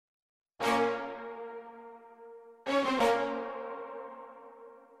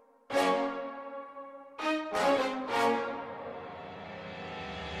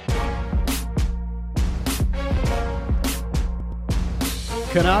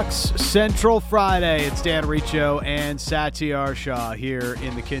Canucks Central Friday. It's Dan Riccio and Satyar Shah here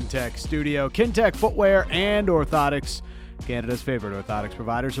in the Kintec studio. Kintec Footwear and Orthotics, Canada's favorite orthotics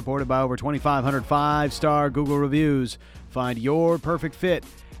provider, supported by over 2,500 five-star Google reviews. Find your perfect fit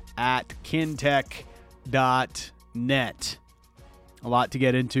at kintec.net. A lot to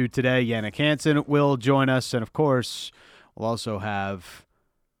get into today. Jannik Hansen will join us, and of course, we'll also have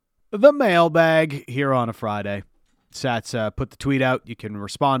the mailbag here on a Friday. Sats put the tweet out. You can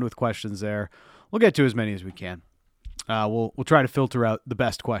respond with questions there. We'll get to as many as we can. We'll try to filter out the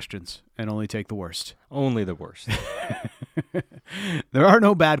best questions and only take the worst. Only the worst. There are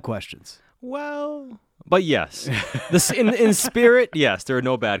no bad questions. Well, but yes. In spirit, yes, there are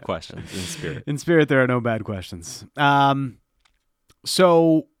no bad questions in spirit. In spirit, there are no bad questions.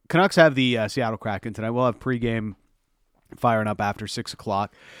 So Canucks have the Seattle Kraken tonight. We'll have pregame firing up after 6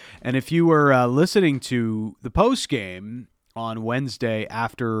 o'clock. And if you were listening to the postgame on Wednesday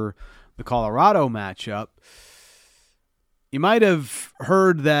after the Colorado matchup, you might have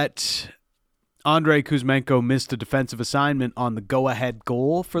heard that Andrei Kuzmenko missed a defensive assignment on the go-ahead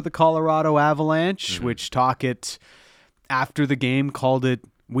goal for the Colorado Avalanche, which Tocchet, after the game, called it,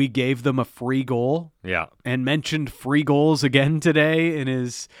 we gave them a free goal. Yeah. And mentioned free goals again today in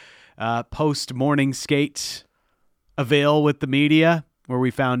his post-morning skate avail with the media, where we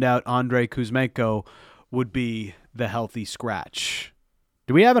found out Andrei Kuzmenko would be the healthy scratch.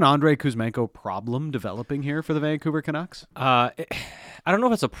 Do we have an Andrei Kuzmenko problem developing here for the Vancouver Canucks? I don't know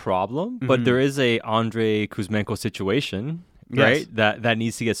if it's a problem, but there is a Andrei Kuzmenko situation, right? Yes. That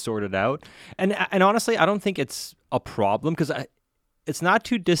needs to get sorted out. And honestly, I don't think it's a problem because it's not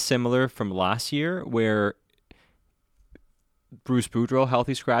too dissimilar from last year where Bruce Boudreau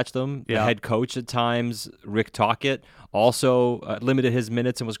healthy scratched him. The head coach at times, Rick Tocchet, also limited his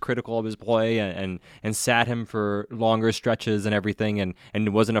minutes and was critical of his play and sat him for longer stretches and everything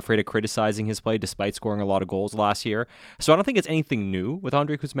and wasn't afraid of criticizing his play despite scoring a lot of goals last year. So I don't think it's anything new with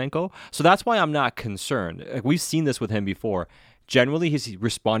Andrei Kuzmenko. So that's why I'm not concerned. We've seen this with him before. Generally, he's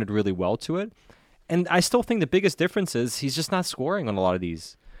responded really well to it. And I still think the biggest difference is he's just not scoring on a lot of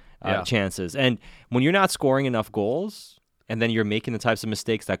these chances. And when you're not scoring enough goals, and then you're making the types of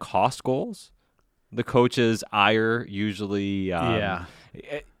mistakes that cost goals, the coach's ire usually...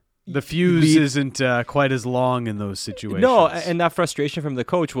 the fuse isn't quite as long in those situations. No, and that frustration from the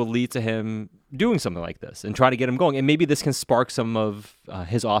coach will lead to him doing something like this and try to get him going. And maybe this can spark some of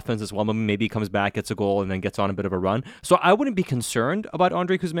his offense as well. Maybe he comes back, gets a goal, and then gets on a bit of a run. So I wouldn't be concerned about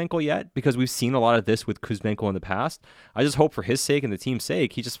Andrei Kuzmenko yet because we've seen a lot of this with Kuzmenko in the past. I just hope for his sake and the team's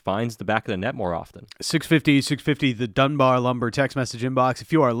sake, he just finds the back of the net more often. 650, the Dunbar Lumber text message inbox.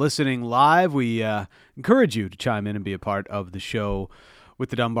 If you are listening live, we encourage you to chime in and be a part of the show with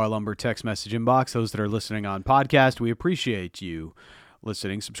the Dunbar Lumber text message inbox. Those that are listening on podcast, we appreciate you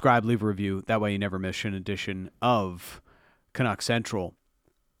listening. Subscribe, leave a review. That way you never miss an edition of Canuck Central.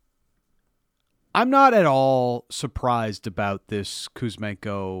 I'm not at all surprised about this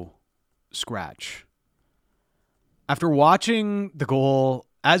Kuzmenko scratch. After watching the goal,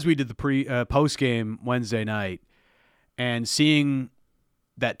 as we did the post-game Wednesday night, and seeing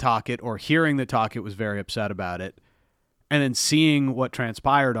that Tocchet, or hearing that Tocchet was very upset about it, and then seeing what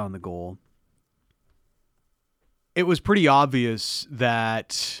transpired on the goal, it was pretty obvious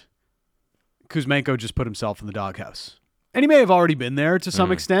that Kuzmenko just put himself in the doghouse. And he may have already been there to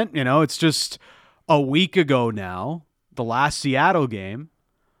some extent. You know, it's just a week ago now, the last Seattle game,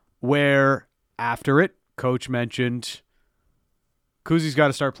 where after it, coach mentioned Kuzi's got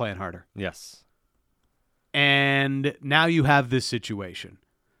to start playing harder. Yes. And now you have this situation.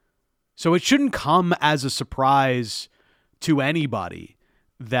 So it shouldn't come as a surprise to anybody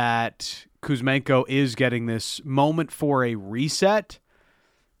that Kuzmenko is getting this moment for a reset,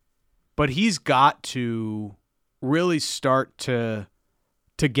 but he's got to really start to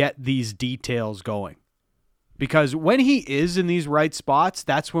get these details going. Because when he is in these right spots,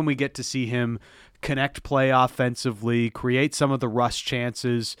 that's when we get to see him connect play offensively, create some of the rush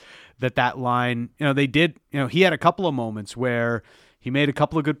chances that line, they did, he had a couple of moments where he made a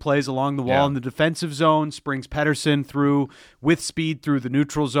couple of good plays along the wall in the defensive zone, springs Pettersson through with speed through the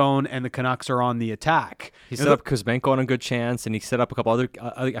neutral zone, and the Canucks are on the attack. He set up Kuzmenko on a good chance, and he set up a couple other,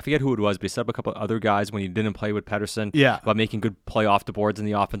 I forget who it was, but he set up a couple other guys when he didn't play with Pettersson by making good play off the boards in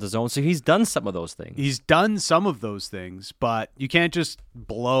the offensive zone. So he's done some of those things. But you can't just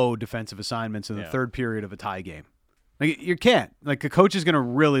blow defensive assignments in the third period of a tie game. Like, you can't. Like, the coach is going to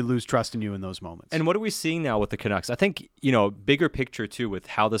really lose trust in you in those moments. And what are we seeing now with the Canucks? I think, bigger picture, too, with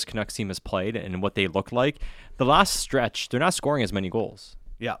how this Canucks team has played and what they look like. The last stretch, they're not scoring as many goals.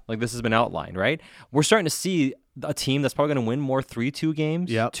 Yeah. Like, this has been outlined, right? We're starting to see a team that's probably going to win more 3-2 games,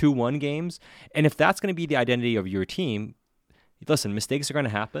 2-1 games. And if that's going to be the identity of your team, listen, mistakes are going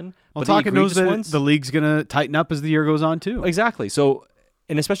to happen. Well, Talkin knows that the league's going to tighten up as the year goes on too. Exactly. So,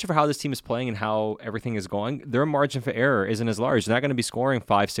 and especially for how this team is playing and how everything is going, their margin for error isn't as large. They're not going to be scoring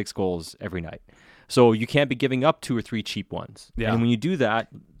 5-6 goals every night. So you can't be giving up 2 or 3 cheap ones. Yeah. And when you do that,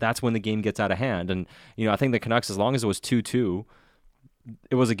 that's when the game gets out of hand. And, I think the Canucks, as long as it was 2-2,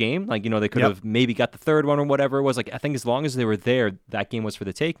 it was a game. Like, they could have maybe got the third one or whatever it was. Like, I think as long as they were there, that game was for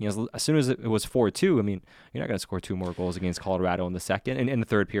the taking. As soon as it was 4-2, I mean, you're not going to score 2 more goals against Colorado in the second and in the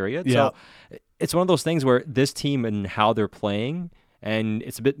third period. Yeah. So it's one of those things where this team and how they're playing, and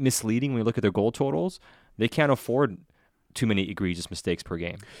it's a bit misleading when you look at their goal totals. They can't afford too many egregious mistakes per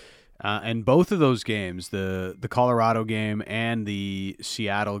game. And both of those games, the Colorado game and the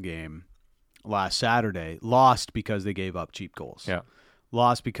Seattle game last Saturday, lost because they gave up cheap goals. Yeah.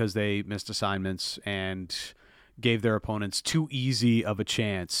 Lost because they missed assignments and gave their opponents too easy of a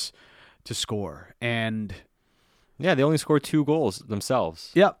chance to score. And yeah, they only scored 2 goals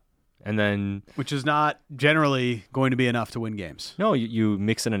themselves. Yep. And then, which is not generally going to be enough to win games. No, you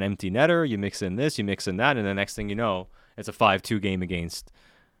mix in an empty netter, you mix in this, you mix in that, and the next thing you know, it's a 5-2 game against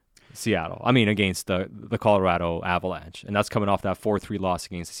Seattle. I mean, against the Colorado Avalanche. And that's coming off that 4-3 loss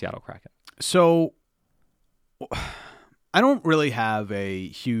against the Seattle Kraken. So I don't really have a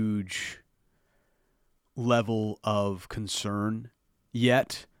huge level of concern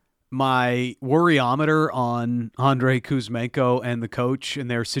yet. My worryometer on Andrei Kuzmenko and the coach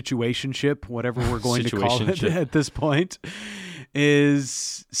and their situationship, whatever we're going to call it at this point,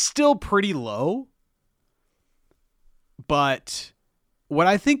 is still pretty low. But what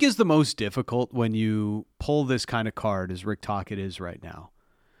I think is the most difficult when you pull this kind of card, as Rick Tocchet is right now,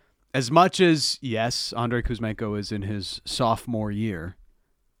 as much as, yes, Andrei Kuzmenko is in his sophomore year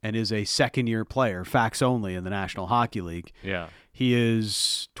and is a second-year player, facts only, in the National Hockey League. Yeah. He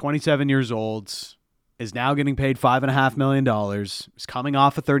is 27 years old, is now getting paid $5.5 million, is coming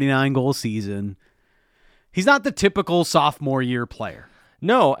off a 39-goal season. He's not the typical sophomore year player.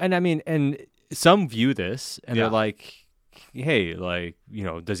 No, and I mean, and some view this, and they're like, hey, like,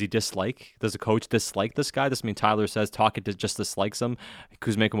 does the coach dislike this guy? This, I mean, Tyler says Tocchet just dislikes him.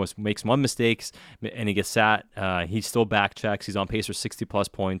 Kuzmenko makes one mistake and he gets sat. He still back checks. He's on pace for 60-plus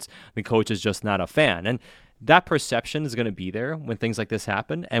points. The coach is just not a fan. And that perception is going to be there when things like this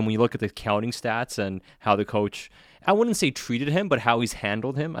happen. And when you look at the counting stats and how the coach, I wouldn't say treated him, but how he's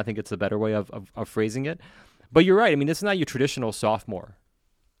handled him, I think it's a better way of phrasing it. But you're right. I mean, it's not your traditional sophomore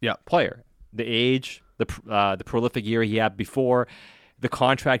player. The age, the prolific year he had before, the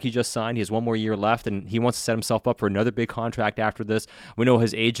contract he just signed, he has 1 more year left, and he wants to set himself up for another big contract after this. We know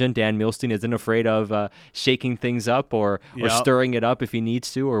his agent, Dan Milstein, isn't afraid of shaking things up or stirring it up if he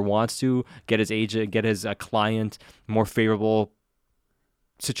needs to or wants to, get his client more favorable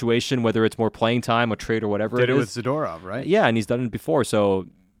situation, whether it's more playing time or trade or whatever it is. Did it with Zadorov, right? Yeah, and he's done it before, so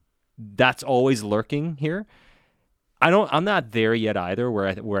that's always lurking here. I'm not there yet either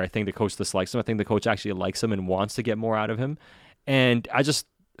where I think the coach dislikes him. I think the coach actually likes him and wants to get more out of him. And I just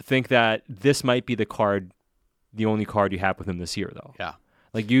think that this might be the only card you have with him this year, though. Yeah.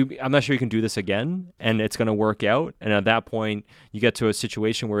 Like I'm not sure you can do this again and it's going to work out. And at that point, you get to a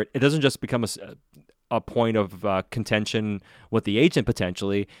situation where it doesn't just become a point of contention with the agent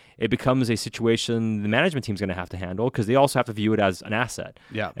potentially. It becomes a situation the management team's going to have to handle because they also have to view it as an asset.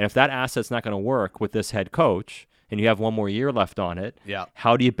 Yeah. And if that asset's not going to work with this head coach, and you have 1 more year left on it,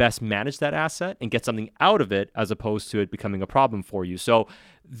 how do you best manage that asset and get something out of it as opposed to it becoming a problem for you? So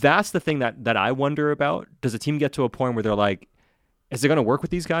that's the thing that I wonder about. Does the team get to a point where they're like, is it going to work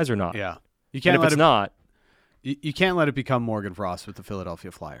with these guys or not? Yeah. You can't you can't let it become Morgan Frost with the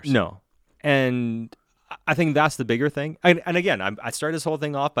Philadelphia Flyers. No. And I think that's the bigger thing. And again, I started this whole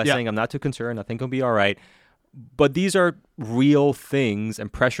thing off by saying I'm not too concerned. I think it'll be all right. But these are real things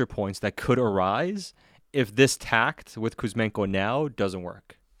and pressure points that could arise if this tact with Kuzmenko now doesn't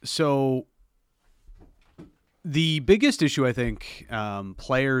work. So the biggest issue I think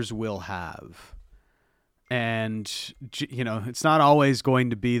players will have, and it's not always going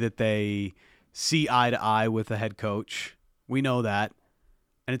to be that they see eye to eye with the head coach. We know that.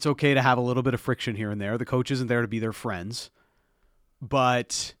 And it's okay to have a little bit of friction here and there. The coach isn't there to be their friends.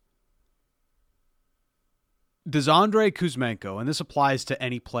 But does Andrei Kuzmenko, and this applies to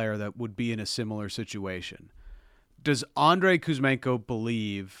any player that would be in a similar situation, does Andrei Kuzmenko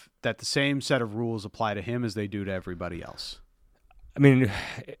believe that the same set of rules apply to him as they do to everybody else? I mean,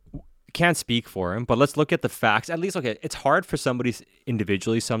 can't speak for him, but let's look at the facts. At least, okay, it's hard for somebody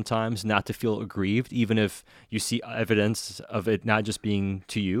individually sometimes not to feel aggrieved, even if you see evidence of it not just being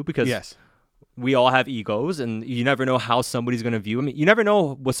to you, because we all have egos, and you never know how somebody's going to view. I mean, you never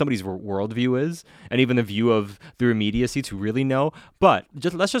know what somebody's worldview is, and even the view of their immediacy to really know. But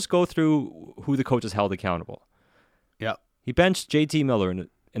let's just go through who the coach has held accountable. Yeah, he benched JT Miller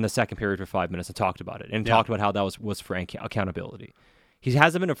in the second period for 5 minutes and talked about it, and talked about how that was for accountability. He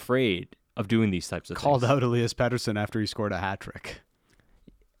hasn't been afraid of doing these types of things. Called out Elias Pettersson after he scored a hat trick.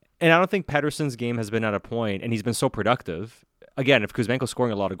 And I don't think Pettersson's game has been at a point, and he's been so productive. Again, if Kuzmenko's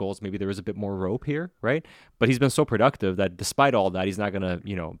scoring a lot of goals, maybe there is a bit more rope here, right? But he's been so productive that despite all that, he's not going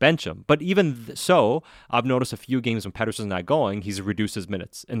to, bench him. But even so, I've noticed a few games when Pettersson's not going, he's reduced his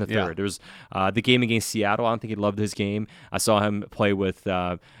minutes in the third. Yeah. There's the game against Seattle. I don't think he loved his game. I saw him play with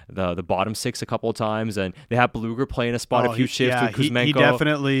the bottom six a couple of times, and they had Bluger playing a spot a few shifts with Kuzmenko. He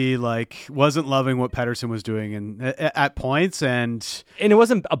definitely wasn't loving what Pettersson was doing at points, and it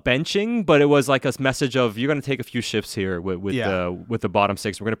wasn't a benching, but it was like a message of you're going to take a few shifts here with the bottom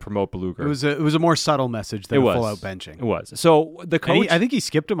six. We're going to promote Bluger. It was a more subtle message than full out benching. It was. So the coach, I think he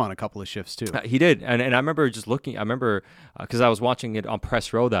skipped him on a couple of shifts too. He did, and I remember just looking. I remember because I was watching it on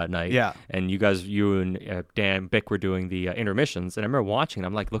press row that night. Yeah, and you and Dan Bick were doing the intermissions, and I remember watching. And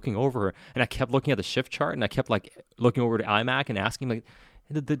I'm like looking over, and I kept looking at the shift chart, and I kept looking over to iMac and asking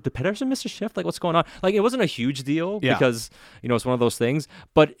Did Pettersson miss a shift? What's going on? It wasn't a huge deal because it's one of those things,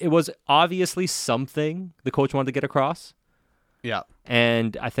 but it was obviously something the coach wanted to get across. Yeah.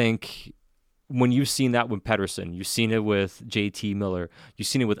 And I think when you've seen that with Pettersson, you've seen it with JT Miller, you've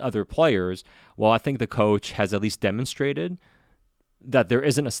seen it with other players, well, I think the coach has at least demonstrated that there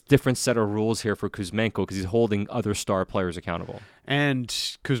isn't a different set of rules here for Kuzmenko because he's holding other star players accountable. And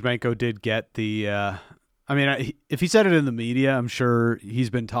Kuzmenko did get the... if he said it in the media, I'm sure he's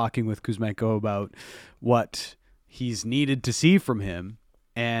been talking with Kuzmenko about what he's needed to see from him.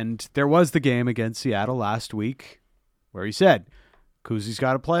 And there was the game against Seattle last week where he said, Kuzi's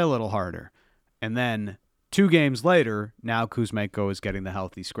got to play a little harder. And then 2 games later, now Kuzmenko is getting the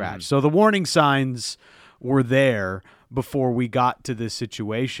healthy scratch. So the warning signs were there before we got to this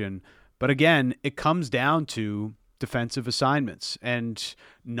situation. But again, it comes down to defensive assignments and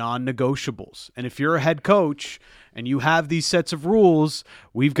non-negotiables. And if you're a head coach and you have these sets of rules,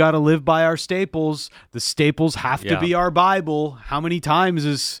 we've got to live by our staples. The staples have to be our Bible. How many times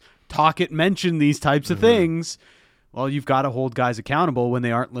has Tocchet mentioned these types of things? Well, you've got to hold guys accountable when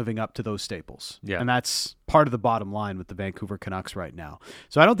they aren't living up to those staples. Yeah. And that's part of the bottom line with the Vancouver Canucks right now.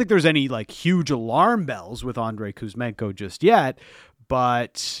 So I don't think there's any huge alarm bells with Andrei Kuzmenko just yet,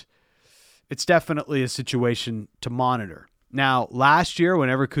 but it's definitely a situation to monitor. Now, last year,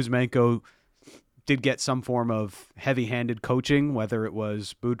 whenever Kuzmenko did get some form of heavy-handed coaching, whether it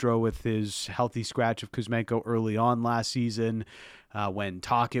was Boudreau with his healthy scratch of Kuzmenko early on last season, when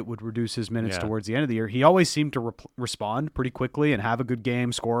Tocchet would reduce his minutes towards the end of the year, he always seemed to respond pretty quickly and have a good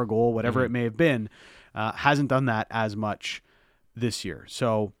game, score a goal, whatever it may have been. Hasn't done that as much this year.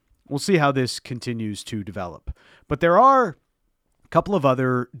 So we'll see how this continues to develop. But there are a couple of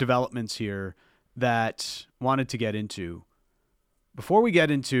other developments here that wanted to get into. Before we get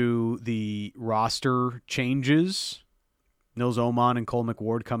into the roster changes, Nils Åman and Cole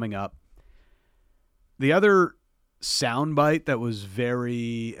McWard coming up, the other soundbite that was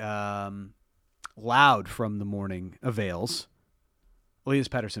very loud from the morning avails, Elias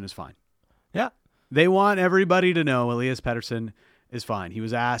Pettersson is fine. Yeah. They want everybody to know Elias Pettersson is fine.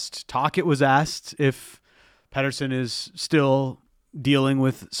 Tocchet was asked if Pettersson is still dealing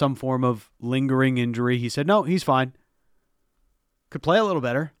with some form of lingering injury. He said, no, he's fine. Could play a little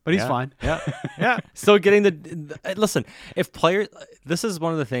better, but he's fine. Yeah. Still getting listen, if players, this is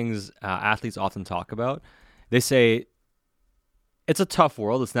one of the things athletes often talk about. They say it's a tough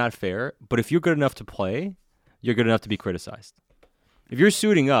world. It's not fair. But if you're good enough to play, you're good enough to be criticized. If you're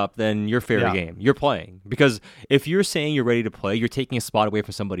suiting up, then you're fair game. You're playing. Because if you're saying you're ready to play, you're taking a spot away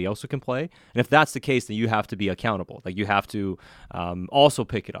from somebody else who can play. And if that's the case, then you have to be accountable. You have to also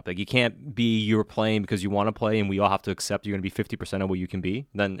pick it up. You can't be you're playing because you want to play and we all have to accept you're going to be 50% of what you can be.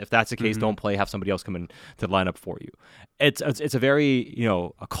 Then if that's the case, don't play. Have somebody else come in to line up for you. It's a very,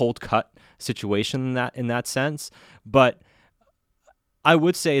 a cold cut situation in that sense. But I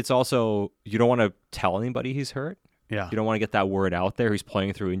would say it's also, you don't want to tell anybody he's hurt. Yeah. You don't want to get that word out there. He's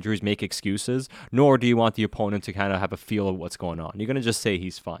playing through injuries, make excuses, nor do you want the opponent to kind of have a feel of what's going on. You're going to just say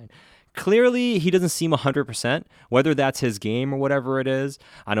he's fine. Clearly, he doesn't seem 100%, whether that's his game or whatever it is.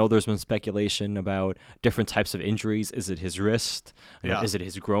 I know there's been speculation about different types of injuries. Is it his wrist? Yeah. Is it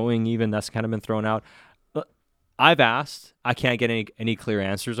his growing even? That's kind of been thrown out. I've asked. I can't get any clear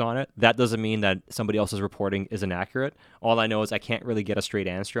answers on it. That doesn't mean that somebody else's reporting is inaccurate. All I know is I can't really get a straight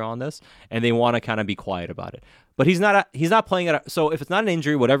answer on this, and they want to kind of be quiet about it. But he's not playing at so if it's not an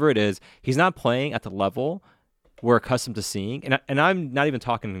injury, whatever it is, he's not playing at the level we're accustomed to seeing. And I'm not even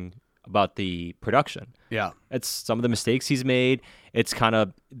talking about the production. Yeah. It's some of the mistakes he's made. It's kind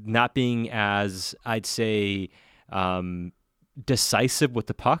of not being as, I'd say, decisive with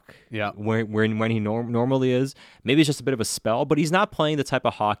the puck. Yeah. When he normally is. Maybe it's just a bit of a spell, but he's not playing the type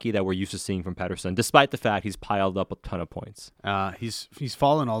of hockey that we're used to seeing from Pettersson, despite the fact he's piled up a ton of points. He's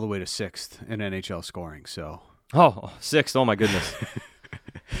fallen all the way to 6th in NHL scoring, so. Oh, 6th. Oh my goodness.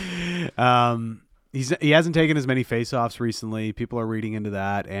 He hasn't taken as many faceoffs recently. People are reading into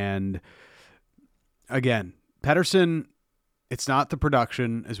that. And again, Pettersson, it's not the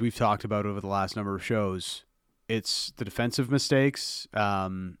production, as we've talked about over the last number of shows. It's the defensive mistakes,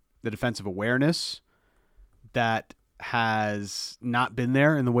 the defensive awareness that has not been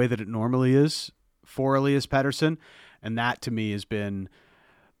there in the way that it normally is for Elias Pettersson. And that, to me, has been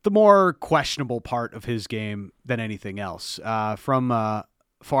the more questionable part of his game than anything else. From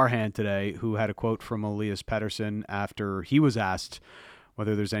Farhan today, who had a quote from Elias Pettersson after he was asked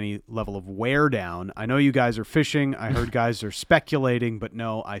whether there's any level of wear down. I know you guys are fishing. I heard guys are speculating, but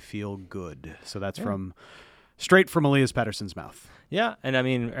no, I feel good. So that's straight from Elias Pettersson's mouth. Yeah, and I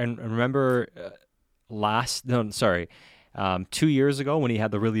mean, and remember 2 years ago when he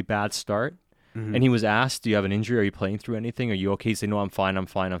had the really bad start, and he was asked, do you have an injury? Are you playing through anything? Are you okay? He said, no, I'm fine.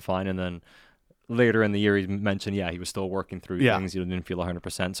 And then later in the year, he mentioned, he was still working through things. He didn't feel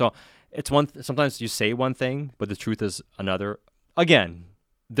 100%. So it's sometimes you say one thing, but the truth is another. Again,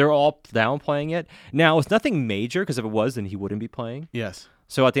 they're all downplaying it. Now, it's nothing major, because if it was, then he wouldn't be playing. Yes.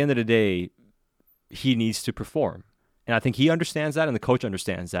 So at the end of the day, he needs to perform. And I think he understands that, and the coach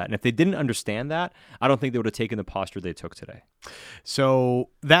understands that. And if they didn't understand that, I don't think they would have taken the posture they took today. So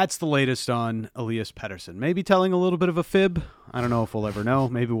that's the latest on Elias Pettersson. Maybe telling a little bit of a fib. I don't know if we'll ever know.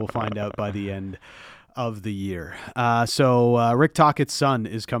 Maybe we'll find out by the end of the year. So Rick Tocchet's son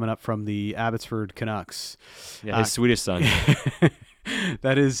is coming up from the Abbotsford Canucks. Yeah, his Swedish son.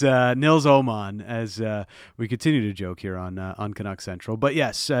 That is Nils Åman, as we continue to joke here on Canuck Central. But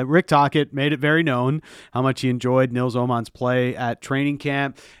yes, Rick Tocchet made it very known how much he enjoyed Nils Åman's play at training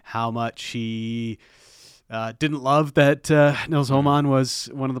camp, how much he didn't love that Nils Åman was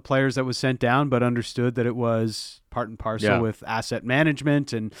one of the players that was sent down, but understood that it was part and parcel with asset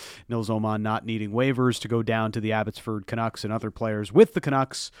management and Nils Åman not needing waivers to go down to the Abbotsford Canucks and other players with the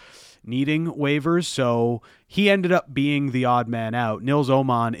Canucks needing waivers. So he ended up being the odd man out. Nils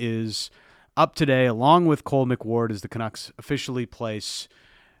Åman is up today along with Cole McWard as the Canucks officially place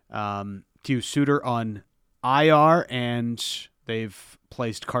Hugh Suter on IR, and they've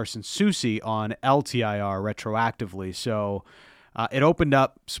placed Carson Soucy on LTIR retroactively. So it opened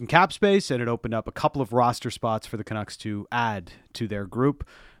up some cap space, and it opened up a couple of roster spots for the Canucks to add to their group.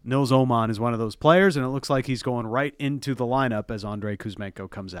 Nils Åman is one of those players, and it looks like he's going right into the lineup as Andrei Kuzmenko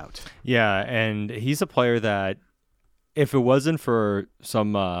comes out. Yeah, and he's a player that, if it wasn't for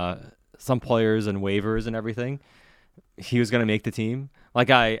some players and waivers and everything, he was going to make the team.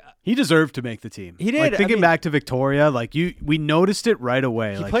 He deserved to make the team. He did. Thinking back to Victoria, we noticed it right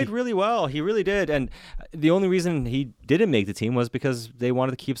away. He played really well. He really did. And the only reason he didn't make the team was because they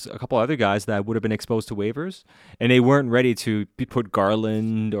wanted to keep a couple other guys that would have been exposed to waivers, and they weren't ready to put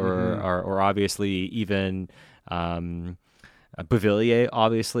Garland or obviously even Beauvillier,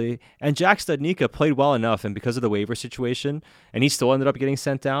 obviously. And Jack Studnicka played well enough, and because of the waiver situation, and he still ended up getting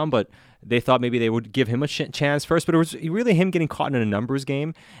sent down, but they thought maybe they would give him a chance first, but it was really him getting caught in a numbers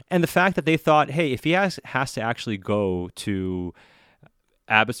game. And the fact that they thought, hey, if he has to actually go to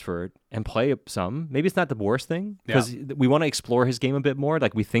Abbotsford and play some, maybe it's not the worst thing, because we want to explore his game a bit more.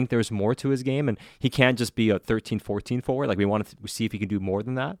 We think there's more to his game, and he can't just be a 13-14 forward. We want to see if he can do more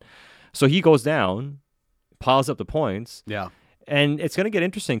than that. So he goes down, piles up the points. Yeah. And it's going to get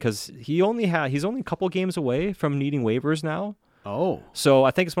interesting because he's only a couple games away from needing waivers now. Oh. So I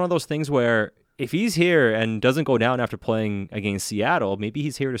think it's one of those things where if he's here and doesn't go down after playing against Seattle, maybe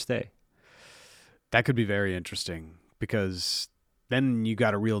he's here to stay. That could be very interesting, because then you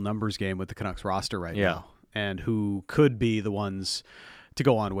got a real numbers game with the Canucks roster right now, and who could be the ones to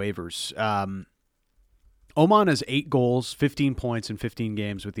go on waivers. Åman has 8 goals, 15 points in 15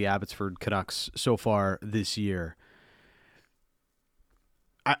 games with the Abbotsford Canucks so far this year.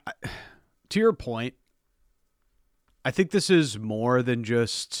 To your point, I think this is more than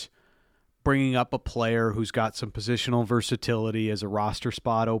just bringing up a player who's got some positional versatility as a roster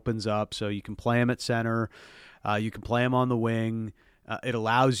spot opens up. So you can play him at center, you can play him on the wing, It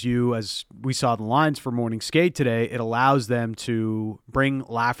allows you, as we saw the lines for morning skate today, it allows them to bring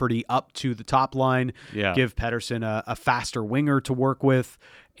Lafferty up to the top line, give Pettersson a faster winger to work with,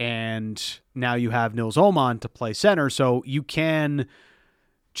 and now you have Nils Åman to play center. So you can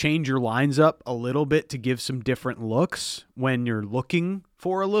change your lines up a little bit to give some different looks when you're looking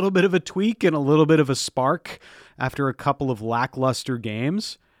for a little bit of a tweak and a little bit of a spark after a couple of lackluster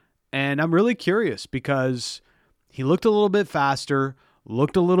games. And I'm really curious because he looked a little bit faster,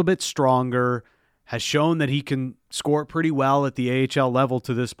 looked a little bit stronger, has shown that he can score pretty well at the AHL level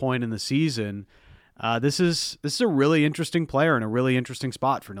to this point in the season. This is a really interesting player and a really interesting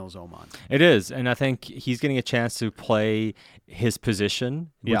spot for Nils Åman. It is, and I think he's getting a chance to play his position,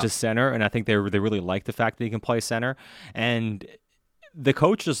 which is center, and I think they really like the fact that he can play center. And the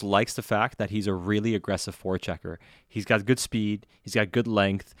coach just likes the fact that he's a really aggressive forechecker. He's got good speed, he's got good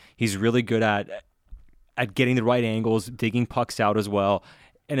length, he's really good at getting the right angles, digging pucks out as well.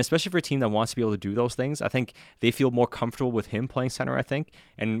 And especially for a team that wants to be able to do those things, I think they feel more comfortable with him playing center, I think.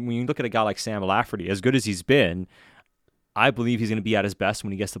 And when you look at a guy like Sam Lafferty, as good as he's been, I believe he's going to be at his best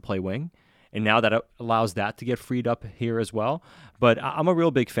when he gets to play wing. And now that allows that to get freed up here as well. But I'm a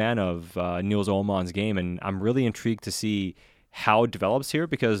real big fan of Nils Åman's game, and I'm really intrigued to see how it develops here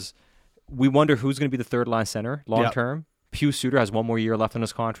because we wonder who's going to be the third-line center long-term. Pius Suter has one more year left on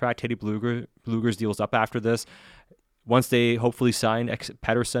his contract. Teddy Bluger's deal's up after this. Once they hopefully sign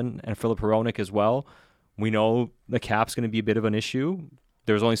Pettersson and Filip Hronek as well, we know the cap's going to be a bit of an issue.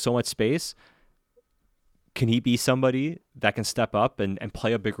 There's only so much space. Can he be somebody that can step up and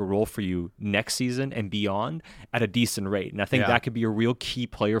play a bigger role for you next season and beyond at a decent rate? And I think that could be a real key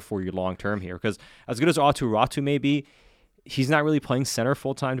player for you long-term here because as good as Aatu Räty may be, he's not really playing center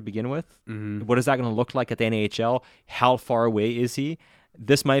full-time to begin with. Mm-hmm. What is that going to look like at the NHL? How far away is he?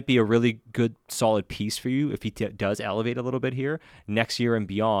 This might be a really good, solid piece for you if he does elevate a little bit here next year and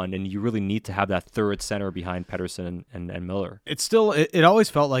beyond, and you really need to have that third center behind Pettersson and Miller. It's still, it always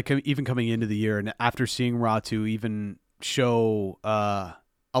felt like even coming into the year and after seeing Räty even show a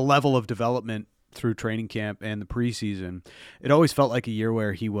level of development through training camp and the preseason, it always felt like a year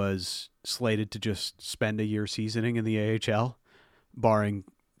where he was slated to just spend a year seasoning in the AHL, barring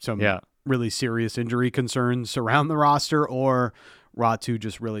some really serious injury concerns around the roster or Räty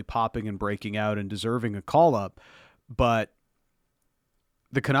just really popping and breaking out and deserving a call-up. But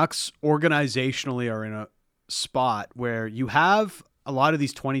the Canucks organizationally are in a spot where you have a lot of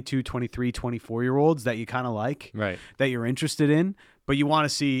these 22, 23, 24-year-olds that you kind of like, that you're interested in, but you want to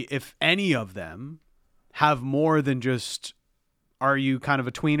see if any of them have more than just, are you kind of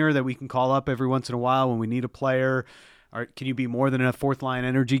a tweener that we can call up every once in a while when we need a player? Or can you be more than a fourth-line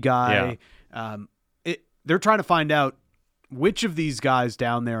energy guy? They're trying to find out which of these guys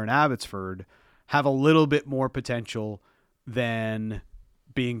down there in Abbotsford have a little bit more potential than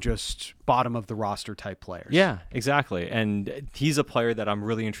being just bottom of the roster type players. Yeah, exactly. And he's a player that I'm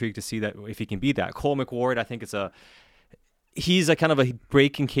really intrigued to see that if he can be that. Cole McWard, I think he's a kind of a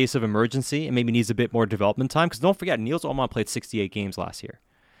break in case of emergency and maybe needs a bit more development time. Because don't forget, Nils Åman played 68 games last year.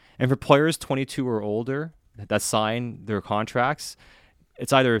 And for players 22 or older that sign their contracts,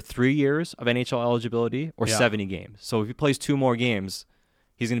 it's either 3 years of NHL eligibility or 70 games. So if he plays 2 more games,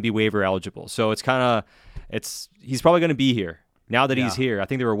 he's going to be waiver eligible. So he's probably going to be here. Now that he's here, I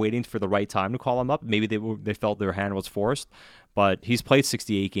think they were waiting for the right time to call him up. Maybe they felt their hand was forced, but he's played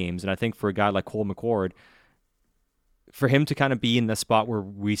 68 games. And I think for a guy like Cole McWard, for him to kind of be in the spot where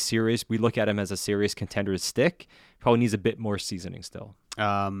we look at him as a serious contender to stick, probably needs a bit more seasoning still.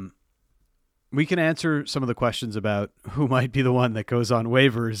 We can answer some of the questions about who might be the one that goes on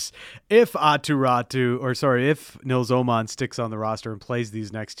waivers if if Nils Åman sticks on the roster and plays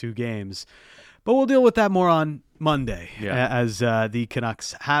these next 2 games. But we'll deal with that more on Monday as the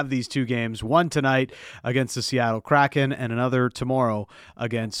Canucks have these 2 games, one tonight against the Seattle Kraken and another tomorrow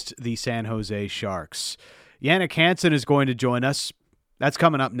against the San Jose Sharks. Jannik Hansen is going to join us. That's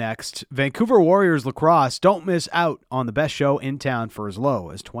coming up next. Vancouver Warriors lacrosse. Don't miss out on the best show in town for as low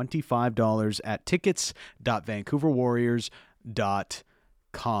as $25 at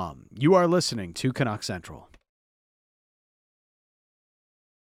tickets.vancouverwarriors.com. You are listening to Canuck Central.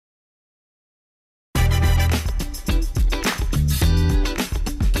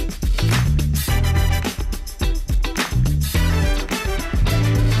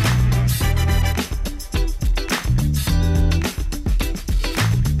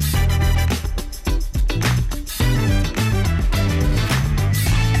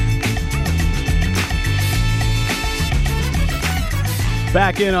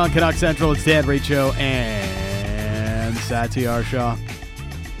 Back in on Canuck Central, it's Dan Riccio and Satyar Shah.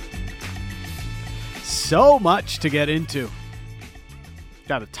 So much to get into.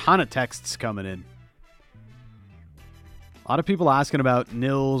 got a ton of texts coming in. A lot of people asking about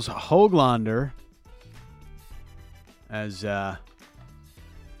Nils Höglander, as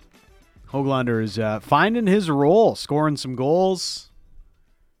Höglander is finding his role, scoring some goals.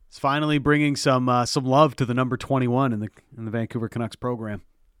 He's finally bringing some love to the number 21 in the Vancouver Canucks program.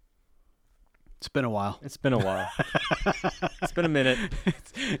 It's been a while. It's been a while. It's been a minute.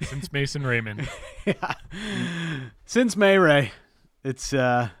 Since Mason Raymond. Yeah. Since May Ray. It's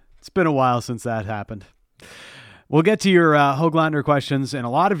been a while since that happened. We'll get to your Höglander questions and a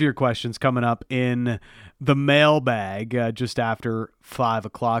lot of your questions coming up in the mailbag just after 5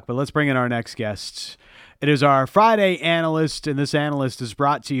 o'clock. But let's bring in our next guest. It is our Friday analyst, and this analyst is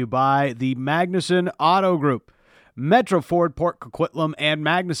brought to you by the Magnuson Auto Group. Metro Ford, Port Coquitlam, and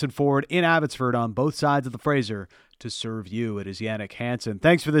Magnuson Ford in Abbotsford on both sides of the Fraser to serve you. It is Jannik Hansen.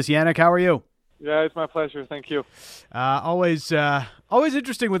 Thanks for this, Jannik. How are you? Yeah, it's my pleasure. Thank you. Always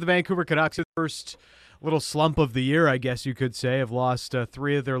interesting with the Vancouver Canucks. The first little slump of the year, I guess you could say, have lost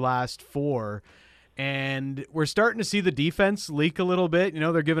 3 of their last 4. And we're starting to see the defense leak a little bit. You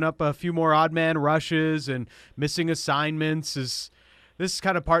know, they're giving up a few more odd man rushes and missing assignments. This is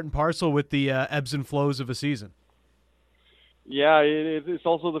kind of part and parcel with the ebbs and flows of a season. Yeah, it's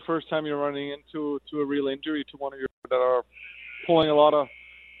also the first time you're running into a real injury to one of your that are pulling a lot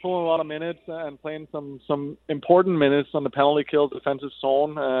of minutes and playing some important minutes on the penalty kill defensive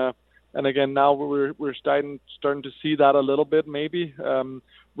zone. And again, now we're starting to see that a little bit. Maybe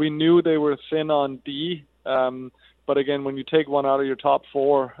we knew they were thin on D, but again, when you take one out of your top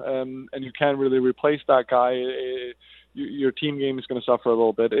 4 and you can't really replace that guy, your team game is going to suffer a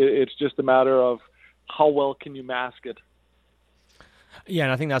little bit. It's just a matter of how well can you mask it. Yeah,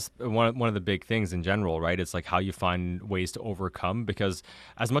 and I think that's one of the big things in general, right? It's like how you find ways to overcome, because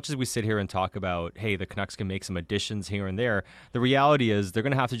as much as we sit here and talk about, hey, the Canucks can make some additions here and there, the reality is they're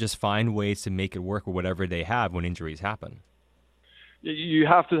going to have to just find ways to make it work with whatever they have when injuries happen. You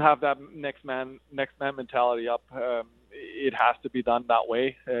have to have that next man mentality up. It has to be done that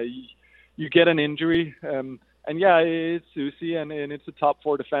way. You get an injury, and yeah, it's Susie, and it's a top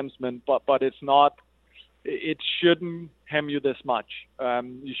 4 defenseman, but it's not. It shouldn't hem you this much.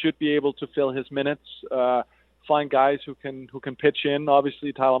 You should be able to fill his minutes, find guys who can pitch in.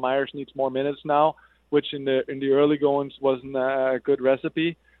 Obviously, Tyler Myers needs more minutes now, which in the early goings wasn't a good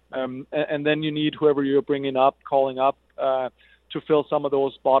recipe. And then you need whoever you're calling up to fill some of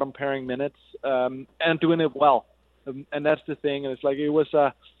those bottom pairing minutes and doing it well. And that's the thing. And it's like it was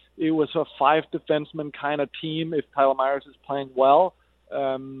a 5 defenseman kind of team if Tyler Myers is playing well.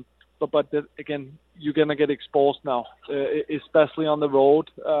 But again, you're going to get exposed now, especially on the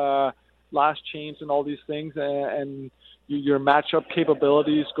road, last change and all these things. And your matchup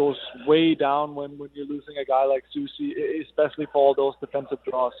capabilities goes way down when you're losing a guy like Susie, especially for all those defensive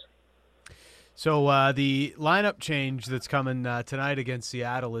draws. So the lineup change that's coming tonight against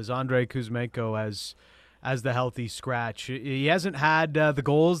Seattle is Andrei Kuzmenko as the healthy scratch. He hasn't had the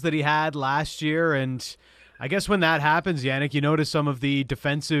goals that he had last year, and I guess when that happens, Jannik, you notice some of the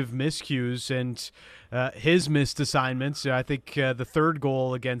defensive miscues and his missed assignments. I think the third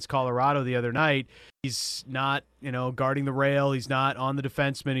goal against Colorado the other night, he's not, guarding the rail. He's not on the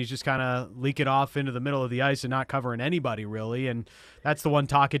defenseman. He's just kind of leaking off into the middle of the ice and not covering anybody really. And that's the one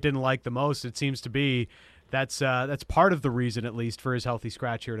Tocchet didn't like the most. It seems to be that's part of the reason, at least, for his healthy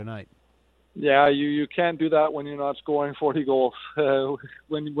scratch here tonight. Yeah, you can't do that when you're not scoring 40 goals.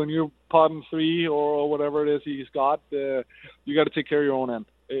 When you're potting 3 or whatever it is he's got, you got to take care of your own end.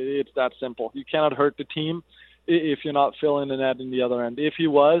 It's that simple. You cannot hurt the team if you're not filling the net in the other end. If he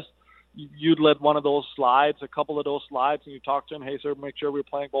was, you'd let one of those slides, a couple of those slides, and you talk to him, hey, sir, make sure we're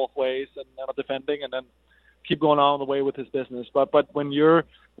playing both ways and not defending, and then keep going on the way with his business. But when you're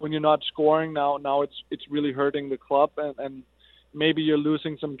not scoring now it's really hurting the club, and maybe you're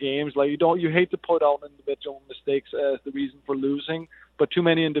losing some games. Like you hate to put out individual mistakes as the reason for losing, but too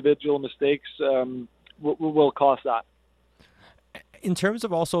many individual mistakes will cause that. In terms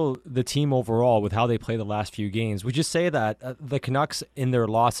of also the team overall, with how they play the last few games, would you say that the Canucks in their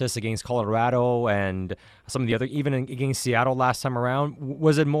losses against Colorado and some of the other, even against Seattle last time around,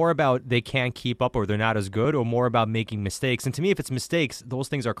 was it more about they can't keep up or they're not as good, or more about making mistakes? And to me, if it's mistakes, those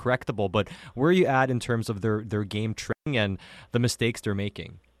things are correctable. But where are you at in terms of their game training and the mistakes they're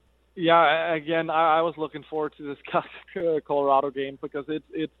making? Yeah, again, I was looking forward to this Colorado game because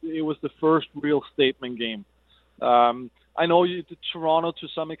it was the first real statement game. I know Toronto to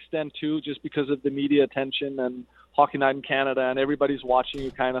some extent too, just because of the media attention and Hockey Night in Canada and everybody's watching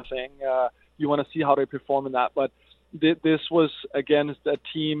you kind of thing. You want to see how they perform in that. But this was against a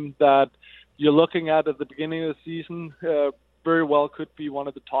team that you're looking at the beginning of the season, very well could be one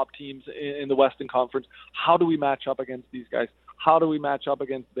of the top teams in the Western Conference. How do we match up against these guys? How do we match up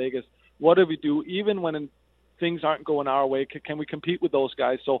against Vegas? What do we do even when things aren't going our way? Can we compete with those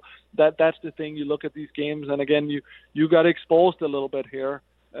guys? So that's the thing. You look at these games, and again, you got exposed a little bit here.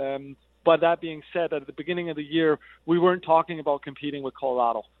 But that being said, at the beginning of the year, we weren't talking about competing with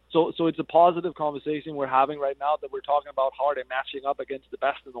Colorado. So it's a positive conversation we're having right now that we're talking about how are they matching up against the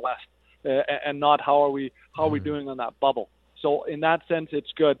best in the West, and not how are we doing on that bubble. So in that sense,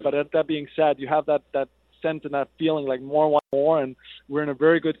 it's good. But that being said, you have that sense and that feeling like more, and we're in a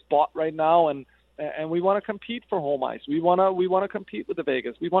very good spot right now, and we want to compete for home ice. We want to compete with the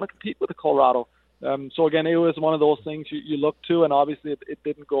Vegas. We want to compete with the Colorado. So again, it was one of those things you look to, and obviously it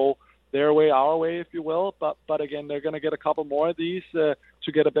didn't go their way, our way, if you will. But again, they're going to get a couple more of these to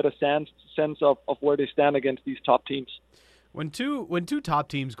get a bit of sense of where they stand against these top teams. When two top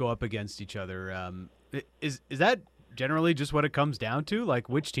teams go up against each other, is that generally just what it comes down to? Like,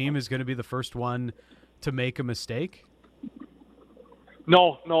 which team is going to be the first one to make a mistake?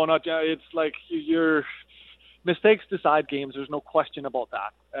 No, not it's like your mistakes decide games. There's no question about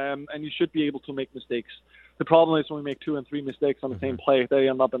that, and you should be able to make mistakes. The problem is when we make 2 and 3 mistakes on the same play, they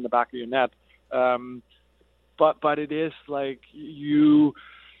end up in the back of your net. But it is like the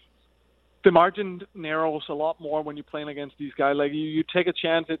margin narrows a lot more when you're playing against these guys. Like you take a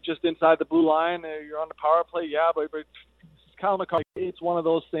chance at just inside the blue line, you're on the power play, but Kyle McCarthy, it's one of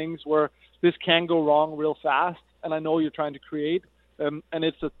those things where this can go wrong real fast, and I know you're trying to create, and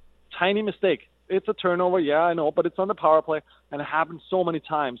it's a tiny mistake. It's a turnover, yeah, I know, but it's on the power play, and it happens so many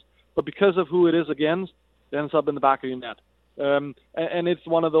times. But because of who it is against, it ends up in the back of your net. And it's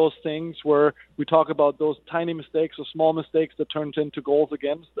one of those things where we talk about those tiny mistakes or small mistakes that turns into goals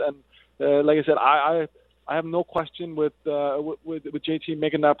against. And like I said, I have no question with JT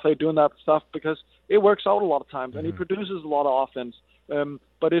making that play, doing that stuff, because it works out a lot of times, and he produces a lot of offense.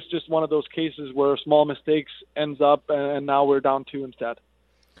 But it's just one of those cases where small mistakes ends up, and now we're down 2 instead.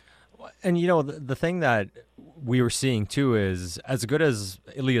 And, the thing that we were seeing, too, is as good as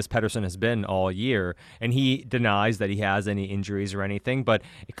Elias Pettersson has been all year, and he denies that he has any injuries or anything, but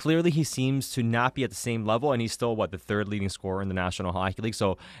clearly he seems to not be at the same level, and he's still, the third leading scorer in the National Hockey League,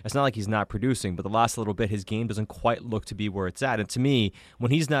 so it's not like he's not producing, but the last little bit, his game doesn't quite look to be where it's at. And to me,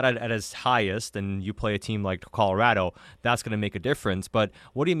 when he's not at his highest, and you play a team like Colorado, that's going to make a difference. But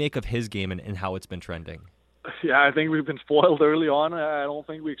what do you make of his game and how it's been trending? Yeah, I think we've been spoiled early on. I don't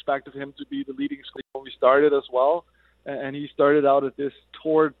think we expected him to be the leading scorer when we started as well. And he started out at this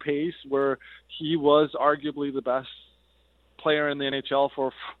torrid pace where he was arguably the best player in the NHL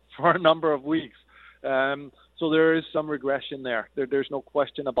for a number of weeks. So there is some regression there. There's no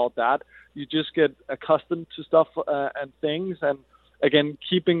question about that. You just get accustomed to stuff and things. And, again,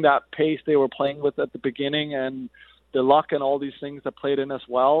 keeping that pace they were playing with at the beginning and the luck and all these things that played in as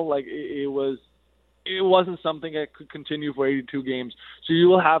well, like it wasn't something that could continue for 82 games. So you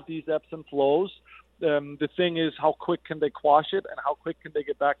will have these ebbs and flows. The thing is, how quick can they quash it, and how quick can they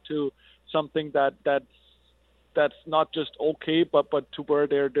get back to something that's not just okay, but to where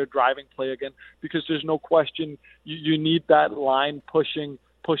they're driving play again? Because there's no question you need that line pushing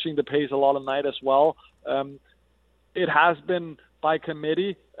the pace a lot of night as well. It has been by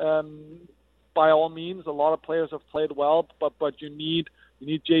committee. By all means, a lot of players have played well, but you need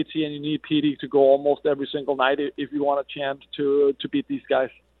JT and you need PD to go almost every single night if you want a chance to beat these guys.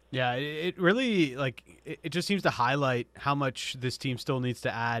 Yeah, it really, it just seems to highlight how much this team still needs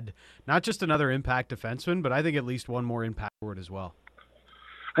to add, not just another impact defenseman, but I think at least one more impact forward as well.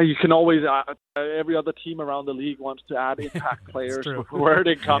 You can always, every other team around the league wants to add impact players. Where are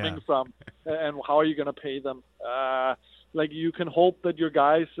they coming from, and how are you going to pay them? You can hope that your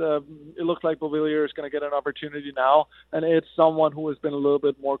guys, it looks like Beauvillier is going to get an opportunity now, and it's someone who has been a little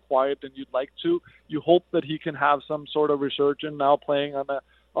bit more quiet than you'd like to. You hope that he can have some sort of resurgence now playing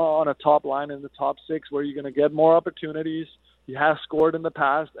on a top line in the top 6 where you're going to get more opportunities. He has scored in the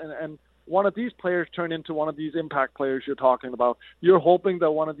past, and one of these players turn into one of these impact players you're talking about. You're hoping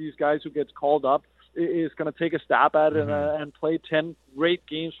that one of these guys who gets called up is going to take a stab at it and play 10 great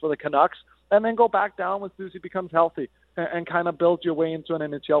games for the Canucks, and then go back down when Susie becomes healthy and kind of build your way into an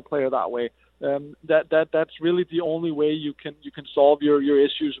NHL player that way. That's really the only way you can solve your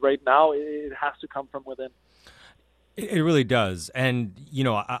issues right now. It has to come from within. It really does. And,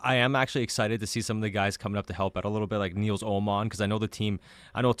 I am actually excited to see some of the guys coming up to help out a little bit, like Niels Åman, because I know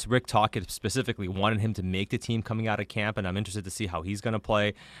Rick Tocchet specifically wanted him to make the team coming out of camp, and I'm interested to see how he's going to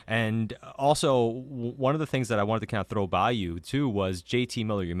play. And also, one of the things that I wanted to kind of throw by you, too, was JT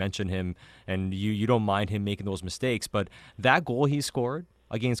Miller. You mentioned him, and you don't mind him making those mistakes, but that goal he scored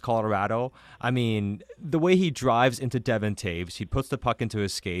against Colorado. I mean, the way he drives into Devin Taves, he puts the puck into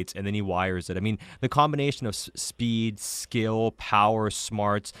his skates, and then he wires it. I mean, the combination of speed, skill, power,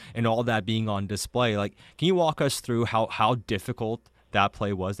 smarts, and all that being on display. Like, can you walk us through how difficult that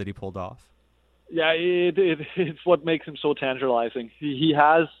play was that he pulled off? Yeah, it's what makes him so tantalizing. He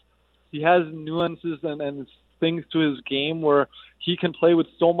has nuances and things to his game where he can play with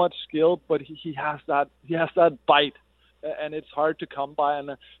so much skill, but he has that bite, and it's hard to come by. And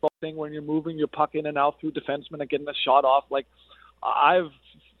the thing when you're moving your puck in and out through defensemen and getting a shot off, like I've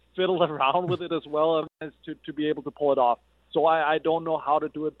fiddled around with it as well as to be able to pull it off. So I don't know how to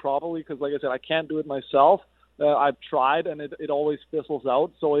do it properly because, like I said, I can't do it myself. I've tried, and it always fizzles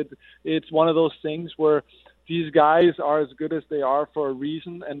out. So it's one of those things where these guys are as good as they are for a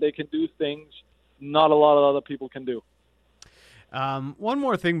reason, and they can do things not a lot of other people can do. One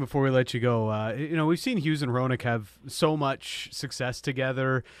more thing before we let you go. We've seen Hughes and Hronek have so much success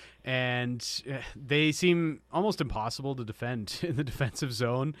together, and they seem almost impossible to defend in the defensive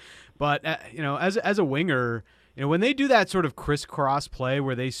zone. But, as a winger, when they do that sort of crisscross play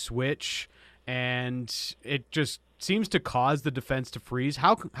where they switch and it just seems to cause the defense to freeze,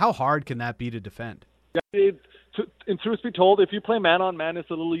 how hard can that be to defend? Yeah, in truth be told, if you play man-on-man, it's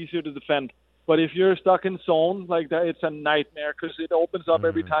a little easier to defend. But if you're stuck in zone like that, it's a nightmare because it opens up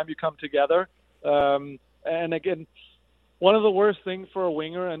every time you come together. And again, one of the worst things for a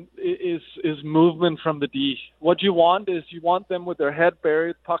winger is movement from the D. What you want is them with their head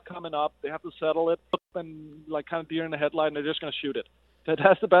buried, puck coming up. They have to settle it and like kind of deer in the headlight, and they're just going to shoot it.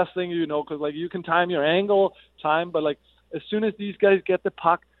 That's the best thing because like you can time your angle, but like as soon as these guys get the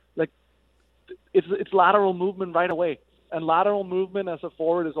puck, like it's lateral movement right away. And lateral movement as a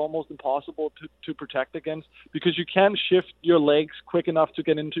forward is almost impossible to protect against because you can't shift your legs quick enough to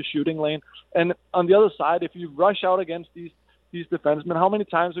get into shooting lane. And on the other side, if you rush out against these defensemen, how many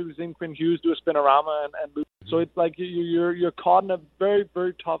times have we seen Quinn Hughes do a spinorama and lose? So it's like you're caught in a very,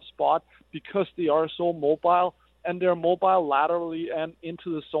 very tough spot because they are so mobile. And they're mobile laterally and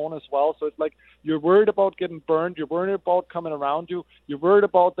into the zone as well. So it's like you're worried about getting burned. You're worried about coming around you. You're worried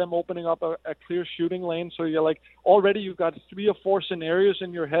about them opening up a clear shooting lane. So you're like, already you've got 3 or 4 scenarios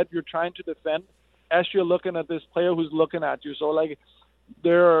in your head you're trying to defend as you're looking at this player who's looking at you. So like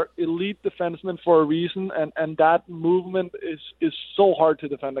they're elite defensemen for a reason, and that movement is so hard to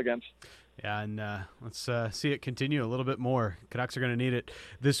defend against. Yeah, and let's see it continue a little bit more. Canucks are going to need it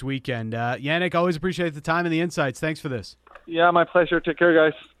this weekend. Jannik, always appreciate the time and the insights. Thanks for this. Yeah, my pleasure. Take care,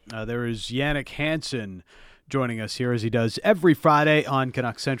 guys. There is Jannik Hansen joining us here as he does every Friday on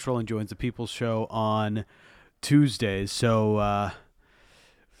Canucks Central and joins the People's Show on Tuesdays. So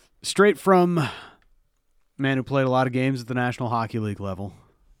straight from a man who played a lot of games at the National Hockey League level,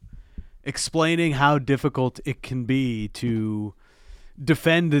 explaining how difficult it can be to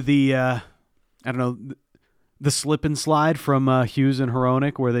defend the slip and slide from Hughes and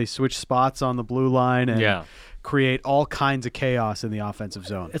Hronek where they switch spots on the blue line and create all kinds of chaos in the offensive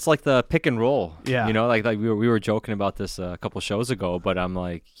zone. It's like the pick and roll. Yeah. Like we were joking about this a couple shows ago, but I'm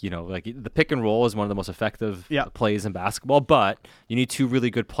like, like the pick and roll is one of the most effective plays in basketball, but you need 2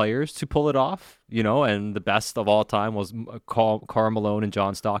 really good players to pull it off. And the best of all time was Karl Malone and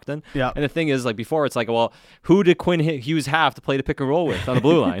John Stockton. Yeah. And the thing is, like before, it's like, well, who did Quinn Hughes have to play the pick and roll with on the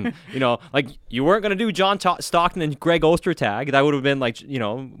blue line? Like you weren't going to do John Stockton and Greg Ostertag. That would have been like,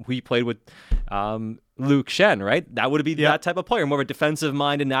 we played with Luke Shen, right? That would be that type of player, more of a defensive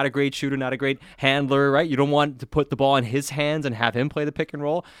minded, not a great shooter, not a great handler, right? You don't want to put the ball in his hands and have him play the pick and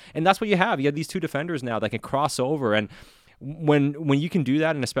roll. And that's what you have. You have these 2 defenders now that can cross over, and when you can do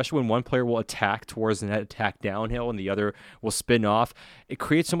that, and especially when one player will attack towards the net, attack downhill, and the other will spin off, it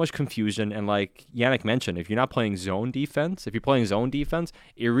creates so much confusion. And like Jannik mentioned, if you're not playing zone defense,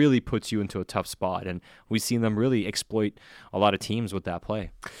 it really puts you into a tough spot. And we've seen them really exploit a lot of teams with that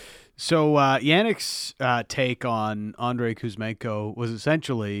play. So Jannik's take on Andrei Kuzmenko was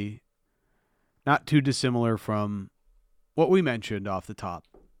essentially not too dissimilar from what we mentioned off the top.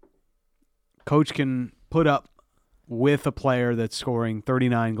 Coach can put up with a player that's scoring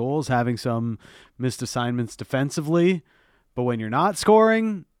 39 goals, having some missed assignments defensively, but when you're not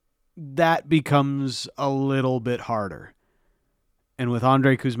scoring, that becomes a little bit harder. And with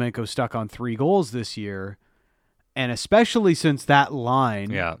Andrei Kuzmenko stuck on 3 goals this year, and especially since that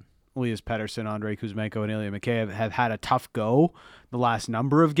line, Elias Pettersson, Andrei Kuzmenko, and Ilya Mikheyev have had a tough go the last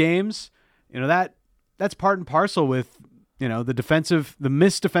number of games, that's part and parcel with the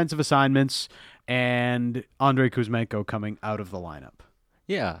missed defensive assignments and Andrei Kuzmenko coming out of the lineup.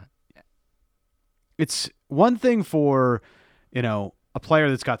 Yeah. It's one thing for, a player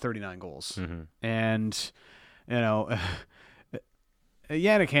that's got 39 goals. Mm-hmm. And,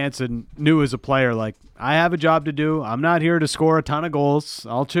 Jannik Hansen knew as a player, like, I have a job to do. I'm not here to score a ton of goals.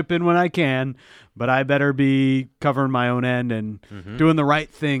 I'll chip in when I can, but I better be covering my own end and doing the right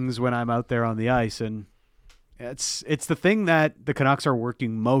things when I'm out there on the ice. And it's the thing that the Canucks are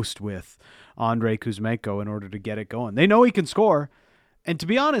working most with Andrei Kuzmenko in order to get it going. They know he can score. And to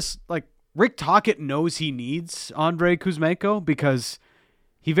be honest, like, Rick Tocchet knows he needs Andrei Kuzmenko because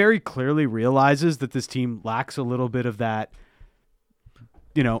he very clearly realizes that this team lacks a little bit of that,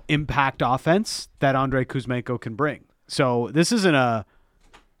 impact offense that Andrei Kuzmenko can bring. So this isn't a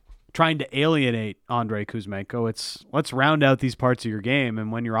trying to alienate Andrei Kuzmenko. It's let's round out these parts of your game,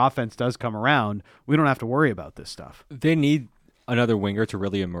 and when your offense does come around, we don't have to worry about this stuff. They need another winger to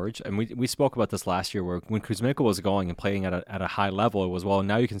really emerge. And we spoke about this last year where when Kuzmenko was going and playing at a high level, it was, well,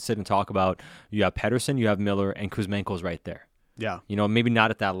 now you can sit and talk about you have Pettersson, you have Miller, and Kuzmenko's right there. Yeah. Maybe not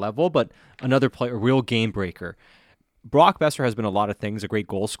at that level, but another player, a real game breaker. Brock Besser has been a lot of things, a great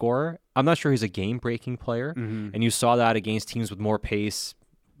goal scorer. I'm not sure he's a game-breaking player, and you saw that against teams with more pace,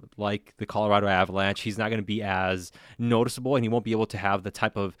 like the Colorado Avalanche. He's not going to be as noticeable, and he won't be able to have the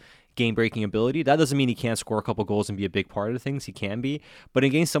type of game-breaking ability. That doesn't mean he can't score a couple goals and be a big part of the things. He can be, but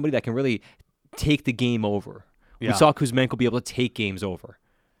against somebody that can really take the game over. Yeah. We saw Kuzmenko be able to take games over.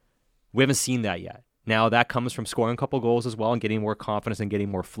 We haven't seen that yet. Now, that comes from scoring a couple goals as well and getting more confidence and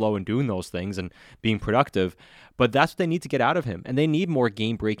getting more flow and doing those things and being productive. But that's what they need to get out of him. And they need more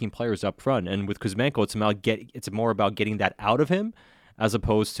game-breaking players up front. And with Kuzmenko, it's more about getting that out of him as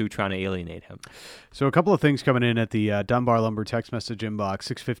opposed to trying to alienate him. So a couple of things coming in at the Dunbar Lumber text message inbox,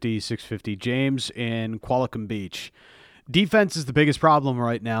 650. James in Qualicum Beach. Defense is the biggest problem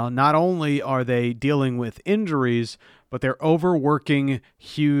right now. Not only are they dealing with injuries, but they're overworking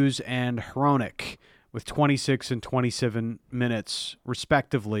Hughes and Hronek with 26 and 27 minutes,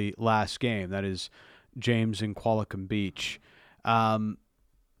 respectively, last game. That is James in Qualicum Beach. I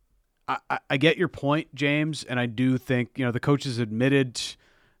get your point, James, and I do think the coaches admitted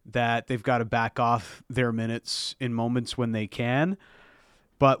that they've got to back off their minutes in moments when they can.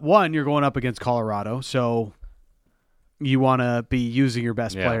 But one, you're going up against Colorado, so you want to be using your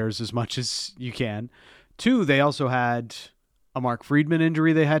best players as much as you can. Two, they also had a Mark Friedman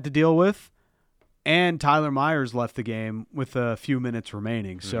injury they had to deal with, and Tyler Myers left the game with a few minutes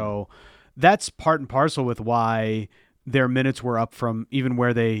remaining. So that's part and parcel with why their minutes were up from even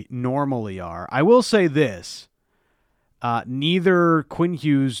where they normally are. I will say this. Neither Quinn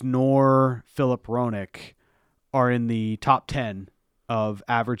Hughes nor Philip Hronek are in the top 10 of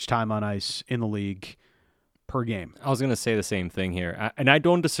average time on ice in the league per game. I was going to say the same thing here. And I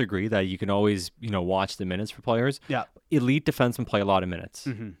don't disagree that you can always, watch the minutes for players. Yeah. Elite defensemen play a lot of minutes.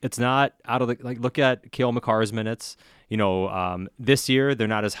 It's not out of look at Cale Makar's minutes. This year they're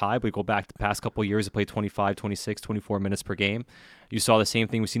not as high, but we go back the past couple of years, they play 25, 26, 24 minutes per game. You saw the same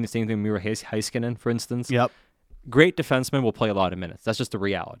thing. We've seen the same thing with Miro Heiskanen, for instance. Yep. Great defensemen will play a lot of minutes. That's just the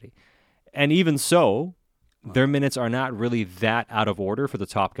reality. And even so, their minutes are not really that out of order for the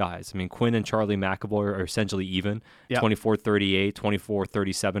top guys. I mean, Quinn and Charlie McAvoy are essentially even, 24-38,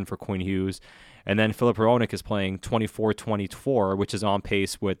 24-37 for Quinn Hughes. And then Philip Hronek is playing 24-24, which is on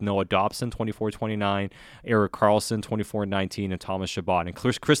pace with Noah Dobson, 24-29, Erik Karlsson, 24-19, and Thomas Chabot. And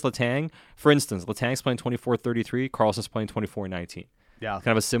Chris Letang, for instance, Letang's playing 24-33, Karlsson's playing 24-19. Yeah. Kind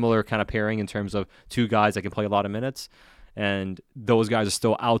of a similar kind of pairing in terms of two guys that can play a lot of minutes. And those guys are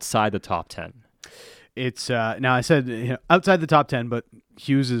still outside the top 10. It's now I said outside the top 10, but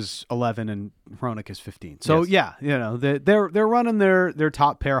Hughes is 11 and Hronek is 15. So yes. They're running their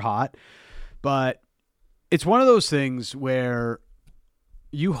top pair hot, but it's one of those things where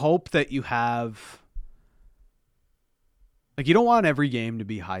you hope that you have, like, you don't want every game to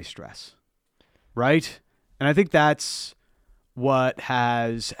be high stress, right? And I think that's what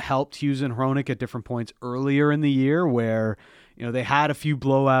has helped Hughes and Hronek at different points earlier in the year, where they had a few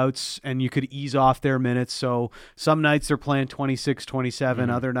blowouts and you could ease off their minutes. So some nights they're playing 26, 27.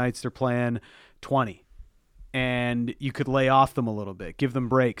 Other nights they're playing 20. And you could lay off them a little bit, give them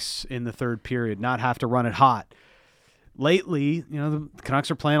breaks in the third period, not have to run it hot. Lately, the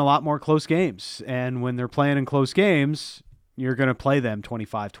Canucks are playing a lot more close games. And when they're playing in close games, you're going to play them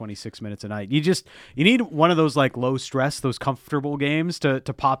 25, 26 minutes a night. You need one of those like low stress, those comfortable games to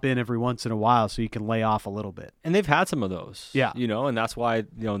pop in every once in a while so you can lay off a little bit. And they've had some of those. Yeah. And that's why,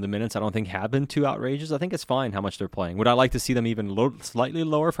 the minutes I don't think have been too outrageous. I think it's fine how much they're playing. Would I like to see them even slightly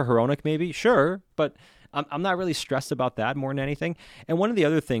lower for Hronek maybe? Sure, but I'm not really stressed about that more than anything. And one of the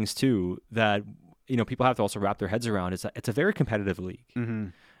other things too that people have to also wrap their heads around is that it's a very competitive league.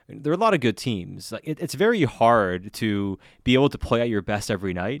 there are a lot of good teams. Like it's very hard to be able to play at your best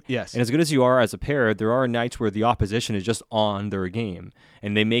every night. Yes. And as good as you are as a pair, there are nights where the opposition is just on their game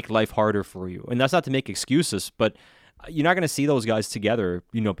and they make life harder for you. And that's not to make excuses, but you're not going to see those guys together,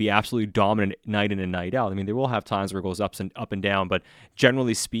 be absolutely dominant night in and night out. I mean, they will have times where it goes up and down, but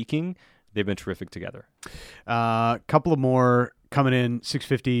generally speaking, they've been terrific together. Couple of more coming in,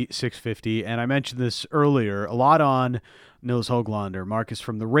 650, and I mentioned this earlier, a lot on Nils Höglander. Marcus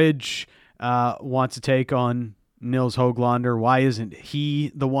from the Ridge wants to take on Nils Höglander. Why isn't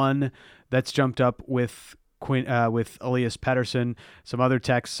he the one that's jumped up with Elias Pettersson? Some other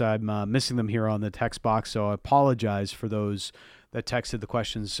texts, I'm missing them here on the text box, so I apologize for those that texted the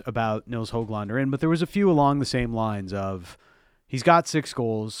questions about Nils Höglander in, but there was a few along the same lines of, he's got 6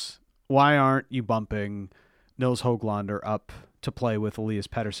 goals. Why aren't you bumping Nils Höglander up to play with Elias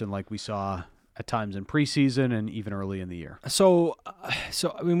Pettersson like we saw at times in preseason and even early in the year? So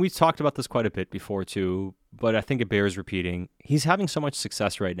I mean, we've talked about this quite a bit before too, but I think it bears repeating. He's having so much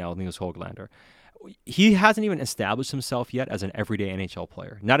success right now with Nils Höglander. He hasn't even established himself yet as an everyday NHL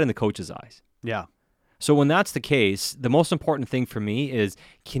player, not in the coach's eyes. Yeah. So when that's the case, the most important thing for me is,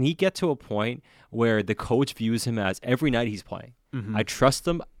 can he get to a point where the coach views him as every night he's playing? Mm-hmm. I trust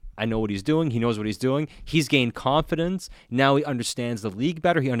him. I know what he's doing. He knows what he's doing. He's gained confidence. Now he understands the league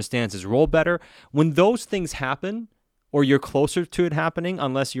better. He understands his role better. When those things happen, or you're closer to it happening,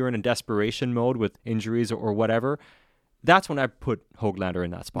 unless you're in a desperation mode with injuries or whatever, that's when I put Höglander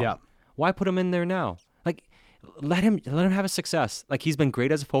in that spot. Yeah. Why put him in there now? Like, let him have a success. Like, he's been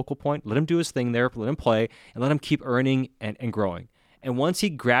great as a focal point. Let him do his thing there. Let him play, and let him keep earning and growing. And once he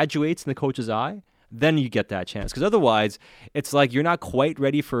graduates in the coach's eye, then you get that chance. Because otherwise, it's like you're not quite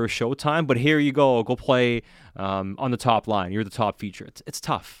ready for showtime, but here you go play on the top line. You're the top feature. It's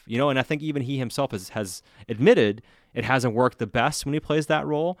tough, and I think even he himself has admitted it hasn't worked the best when he plays that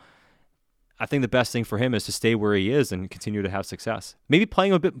role. I think the best thing for him is to stay where he is and continue to have success. Maybe give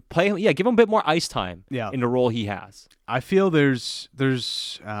him a bit more ice time in the role he has. I feel there's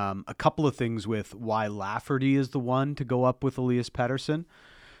a couple of things with why Lafferty is the one to go up with Elias Pettersson.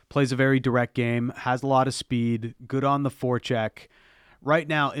 Plays a very direct game, has a lot of speed, good on the forecheck. Right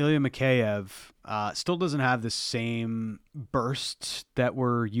now, Ilya Mikheyev still doesn't have the same burst that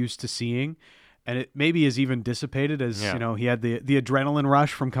we're used to seeing. And it maybe is even dissipated as, he had the adrenaline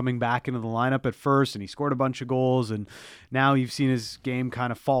rush from coming back into the lineup at first, and he scored a bunch of goals, and now you've seen his game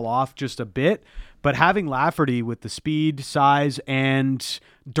kind of fall off just a bit. But having Lafferty with the speed, size, and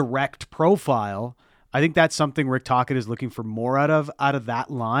direct profile, I think that's something Rick Tocchet is looking for more out of that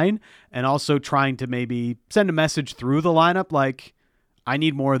line, and also trying to maybe send a message through the lineup like, I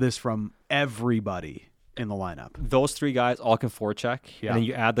need more of this from everybody in the lineup. Those 3 guys all can forecheck, and then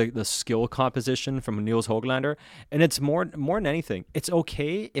you add the skill composition from Nils Höglander, and it's more than anything. It's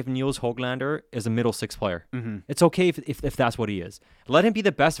okay if Nils Höglander is a middle 6 player. Mm-hmm. It's okay if that's what he is. Let him be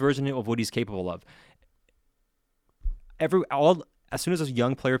the best version of what he's capable of. As soon as a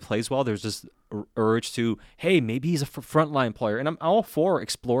young player plays well, there's this urge to, hey, maybe he's a frontline player. And I'm all for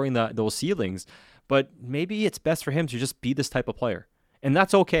exploring those ceilings, but maybe it's best for him to just be this type of player. And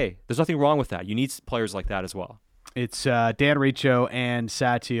that's okay. There's nothing wrong with that. You need players like that as well. It's Dan Riccio and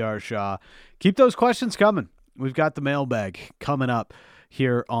Satyar Shah. Keep those questions coming. We've got the mailbag coming up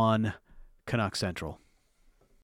here on Canuck Central.